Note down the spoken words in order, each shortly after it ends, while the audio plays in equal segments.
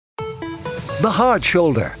The Hard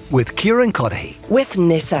Shoulder with Kieran Cuddihy with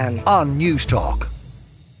Nissan on News Talk.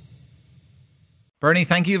 Bernie,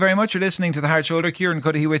 thank you very much for listening to The Hard Shoulder. Kieran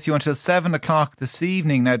Cuddihy with you until 7 o'clock this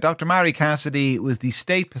evening. Now, Dr. Marie Cassidy was the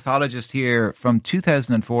State Pathologist here from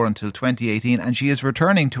 2004 until 2018, and she is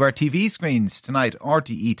returning to our TV screens tonight,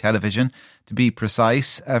 RTE television, to be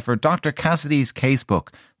precise, for Dr. Cassidy's Casebook,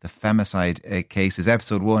 the Femicide Cases,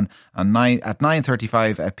 episode 1 at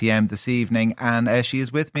 9:35 p.m. this evening. And she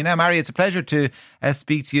is with me now. Marie, it's a pleasure to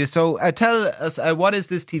speak to you. So tell us, what is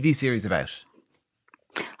this TV series about?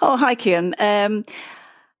 Oh, hi, Kieran.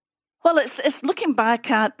 Well, it's looking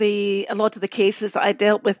back at a lot of the cases that I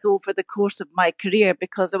dealt with over the course of my career,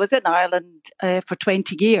 because I was in Ireland for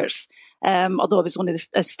 20 years. Although I was only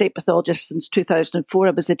a state pathologist since 2004,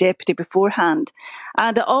 I was a deputy beforehand.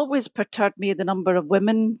 And it always perturbed me the number of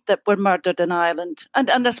women that were murdered in Ireland,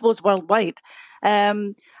 and I suppose worldwide.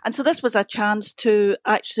 And so this was a chance to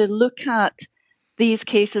actually look at these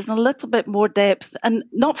cases in a little bit more depth, and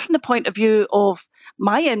not from the point of view of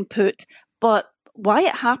my input, but why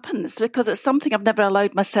it happens, because it's something I've never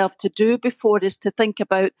allowed myself to do before, is to think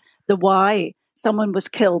about the why someone was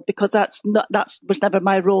killed, because that was never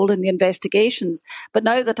my role in the investigations. But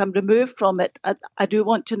now that I'm removed from it, I do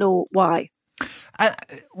want to know why.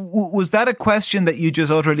 Was that a question that you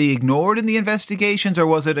just utterly ignored in the investigations, or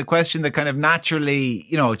was it a question that kind of naturally,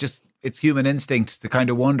 just it's human instinct to kind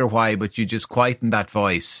of wonder why, but you just quietened that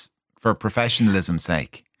voice for professionalism's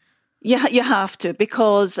sake? Yeah, you have to,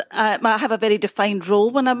 because I have a very defined role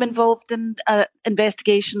when I'm involved in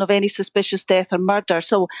investigation of any suspicious death or murder.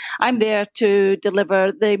 So I'm there to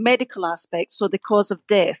deliver the medical aspects, so the cause of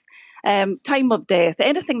death, time of death,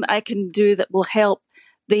 anything that I can do that will help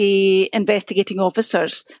the investigating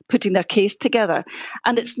officers putting their case together.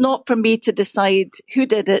 And it's not for me to decide who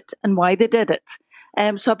did it and why they did it.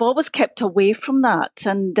 So I've always kept away from that,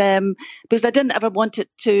 and because I didn't ever want it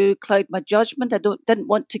to cloud my judgment. I didn't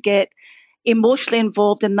want to get emotionally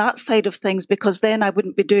involved in that side of things, because then I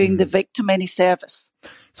wouldn't be doing the victim any service.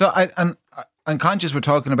 So I'm conscious we're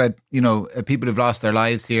talking about, people who've lost their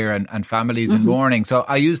lives here and families in mourning. So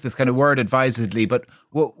I use this kind of word advisedly, but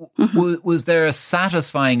was there a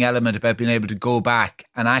satisfying element about being able to go back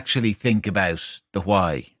and actually think about the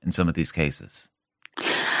why in some of these cases?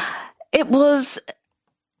 It was,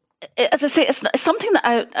 as I say, it's something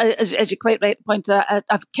that as you quite right pointed out,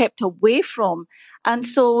 I've kept away from. And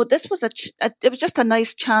so this was it was just a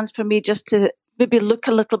nice chance for me just to maybe look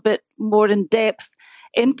a little bit more in depth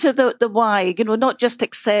into the why, not just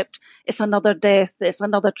accept it's another death, it's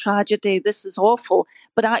another tragedy, this is awful,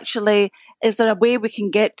 but actually, is there a way we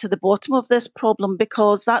can get to the bottom of this problem?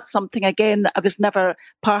 Because that's something, again, that I was never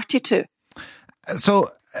party to.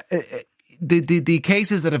 So the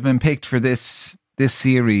cases that have been picked for this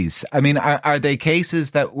series, I mean, are they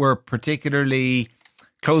cases that were particularly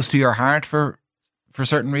close to your heart for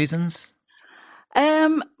certain reasons?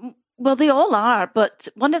 Well, they all are, but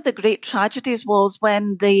one of the great tragedies was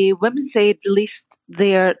when the Women's Aid released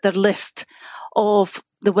their list of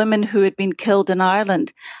the women who had been killed in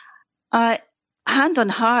Ireland. Hand on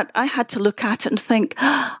heart, I had to look at it and think,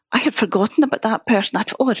 I had forgotten about that person.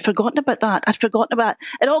 I'd forgotten about that. I'd forgotten about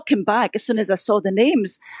it. It all came back as soon as I saw the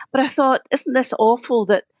names. But I thought, isn't this awful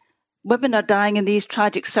that women are dying in these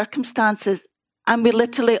tragic circumstances, and we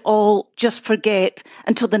literally all just forget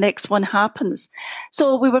until the next one happens?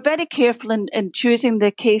 So we were very careful in choosing the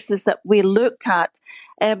cases that we looked at,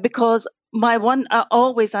 because I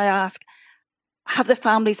ask, have the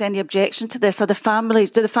families any objection to this? Do the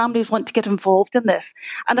families want to get involved in this?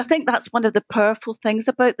 And I think that's one of the powerful things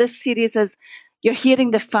about this series, is you're hearing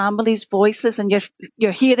the families' voices, and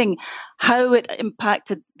you're hearing how it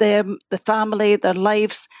impacted them, the family, their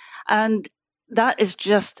lives. And that is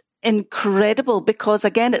just incredible, because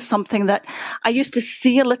again, it's something that I used to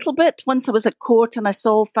see a little bit once I was at court and I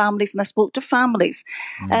saw families and I spoke to families.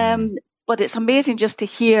 But it's amazing just to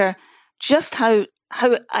hear just how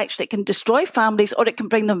actually it can destroy families, or it can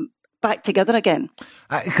bring them back together again.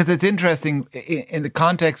 Because it's interesting, in the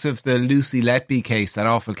context of the Lucy Letby case, that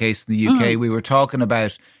awful case in the UK, we were talking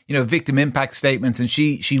about, victim impact statements, and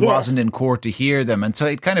she wasn't in court to hear them. And so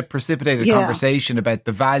it kind of precipitated a conversation about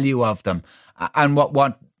the value of them. And what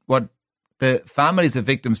the families of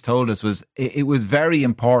victims told us was it was very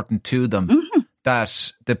important to them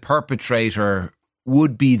that the perpetrator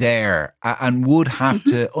would be there and would have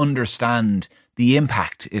to understand the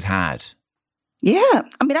impact it had. Yeah,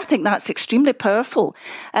 I mean, I think that's extremely powerful.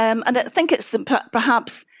 And I think it's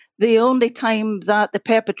perhaps the only time that the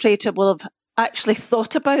perpetrator will have actually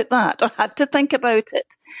thought about that or had to think about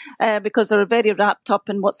it because they're very wrapped up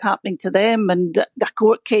in what's happening to them and the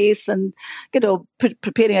court case and,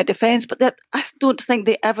 preparing a defence. But I don't think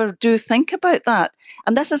they ever do think about that.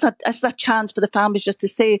 And this is a chance for the families just to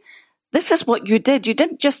say, this is what you did. You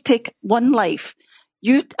didn't just take one life.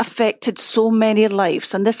 You affected so many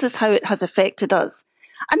lives, and this is how it has affected us.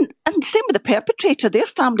 And same with the perpetrator. Their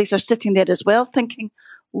families are sitting there as well thinking,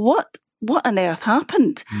 what on earth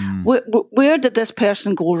happened? Where did this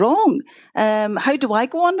person go wrong? How do I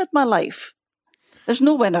go on with my life? There's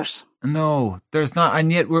no winners. No, there's not.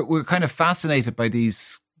 And yet we're kind of fascinated by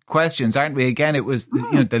these questions, aren't we? Again, it was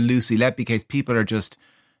the Lucy Letby case. People are just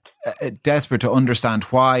desperate to understand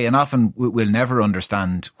why, and often we'll never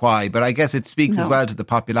understand why. But I guess it speaks as well to the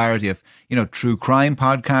popularity of, true crime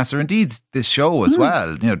podcasts, or indeed this show as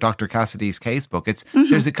well, Dr. Cassidy's Casebook.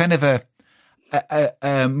 There's a kind of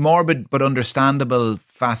a morbid but understandable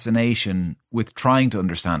fascination with trying to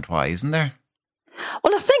understand why, isn't there?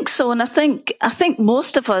 Well, I think so. And I think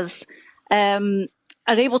most of us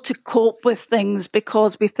are able to cope with things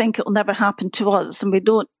because we think it will never happen to us. And we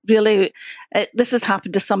don't really, this has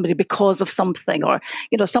happened to somebody because of something or,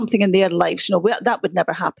 something in their lives, that would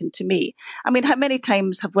never happen to me. I mean, how many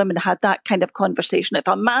times have women had that kind of conversation? If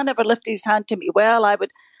a man ever lifted his hand to me,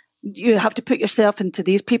 you have to put yourself into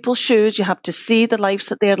these people's shoes. You have to see the lives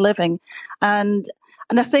that they're living. And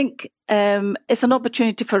I think it's an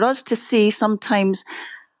opportunity for us to see sometimes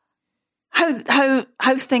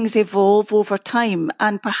how things evolve over time,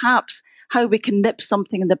 and perhaps how we can nip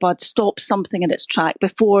something in the bud, stop something in its track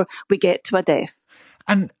before we get to a death.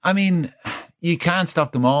 And I mean, you can't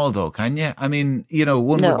stop them all though, can you? I mean,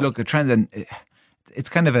 one would look at trends, and it's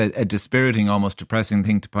kind of a dispiriting, almost depressing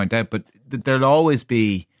thing to point out, but there'll always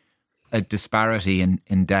be a disparity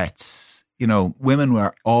in deaths. Women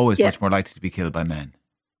were always much more likely to be killed by men.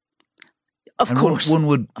 Of course. One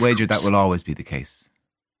would wager that will always be the case.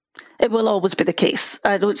 It will always be the case.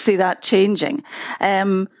 I don't see that changing.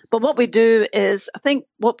 But what we do is, I think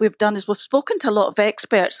what we've done is we've spoken to a lot of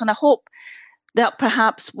experts, and I hope that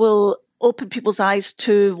perhaps will open people's eyes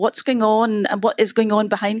to what's going on and what is going on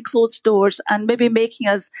behind closed doors, and maybe making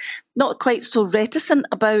us not quite so reticent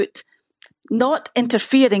about not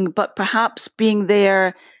interfering, but perhaps being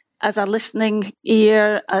there as a listening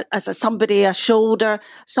ear, as a shoulder,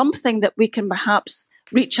 something that we can perhaps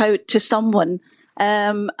reach out to someone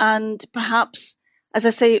and perhaps, as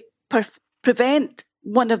I say, prevent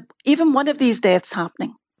one of these deaths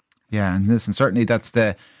happening. Yeah, and listen, certainly that's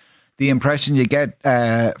the impression you get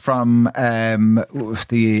from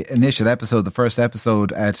the initial episode, the first episode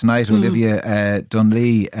tonight, Olivia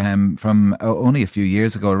Dunlea, from only a few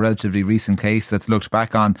years ago, a relatively recent case that's looked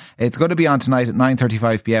back on. It's going to be on tonight at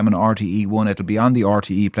 9:35pm on RTE1. It'll be on the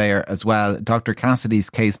RTE player as well. Dr. Cassidy's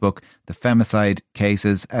Casebook, The Femicide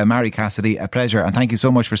Cases. Marie Cassidy, a pleasure, and thank you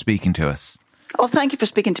so much for speaking to us. Oh, thank you for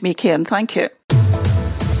speaking to me, Kieran. Thank you.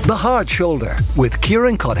 The Hard Shoulder with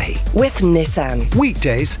Kieran Cuddihy. With Nissan.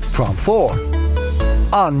 Weekdays from 4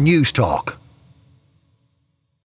 on News Talk.